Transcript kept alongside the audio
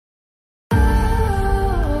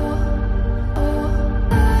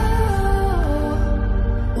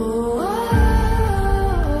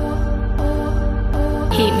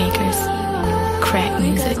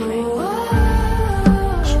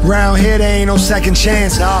Round here, there ain't no second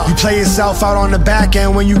chance. You play yourself out on the back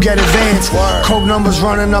end when you get advanced. Coke numbers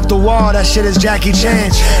running up the wall, that shit is Jackie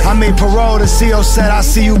Chan. I made parole, the CO said I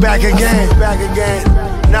see you back again.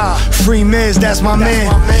 Nah, Free Miz, that's my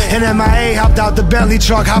man. And MIA hopped out the Bentley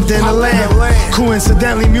truck, hopped in the Lamb.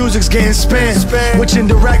 Coincidentally, music's getting spammed, which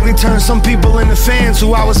indirectly turned some people into fans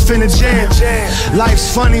who I was finna jam.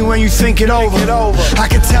 Life's funny when you think it over. I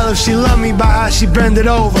could tell if she loved me by how she bend it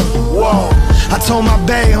over. Whoa, I told my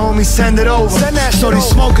bae, homie, send it over, so these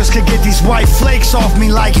smokers could get these white flakes off me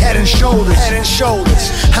like Head and Shoulders.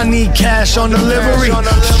 I need cash on delivery.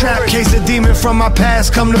 Strap case a demon from my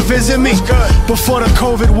past come to visit me. Before the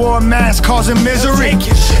COVID war, mask causing misery.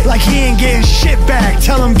 Like he ain't getting shit back,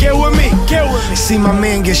 tell him get with me. See my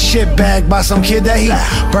man get shit bagged by some kid that he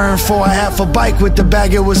burned for half a bike with the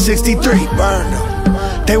bag, it was 63. Burn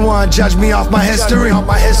them. They wanna judge me off my history.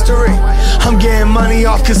 I'm getting money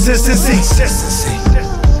off consistency.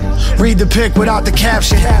 Read the pic without the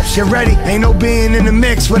caption. Get ready, ain't no being in the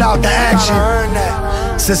mix without the action.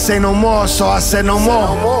 Said say no more, so I said no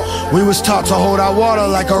more. We was taught to hold our water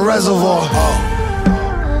like a reservoir.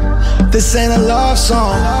 This ain't a love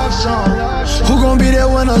song. Who gon' be there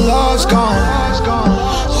when the love's gone?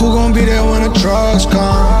 Who gon' be there when the drugs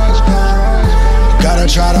gone? Gotta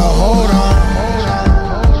try to hold on.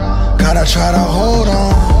 Gotta try to hold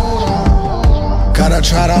on. Gotta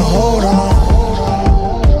try to hold on.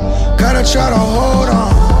 Gotta try to hold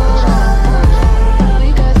on.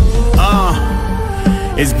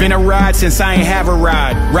 It's been a ride since I ain't have a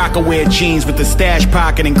ride. Rockaware jeans with the stash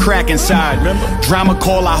pocket and crack inside. Drama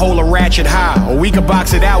call, I hold a ratchet high. Or we could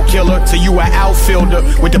box it out, killer, till you a outfielder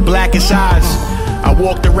with the blackest eyes. I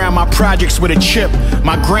walked around my projects with a chip.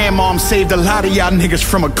 My grandmom saved a lot of y'all niggas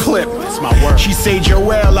from a clip. That's my word. She say,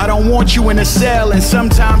 Joell, I don't want you in a cell. And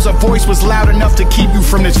sometimes her voice was loud enough to keep you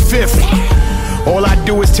from this fifth. All I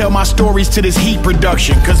do is tell my stories to this heat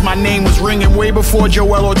production, cause my name was ringing way before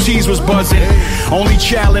Joell Ortiz was buzzing. Only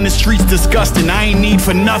child in the streets disgusting, I ain't need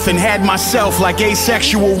for nothing. Had myself like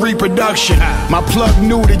asexual reproduction. My plug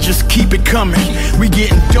knew to just keep it coming. We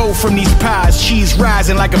getting dough from these pies, cheese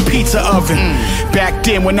rising like a pizza oven. Back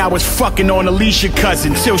then when I was fucking on Alicia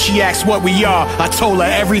cousin, till she asked what we are, I told her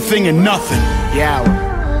everything and nothing. Yeah.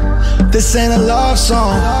 This ain't a love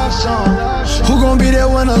song. Who gon' be there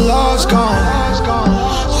when the love's gone?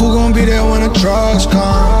 Who gon' be there when the drugs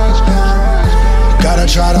gone? Gotta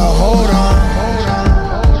try to hold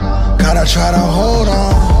on. Gotta try to hold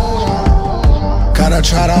on. Gotta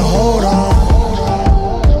try to hold on.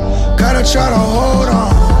 Gotta try to hold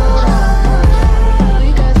on.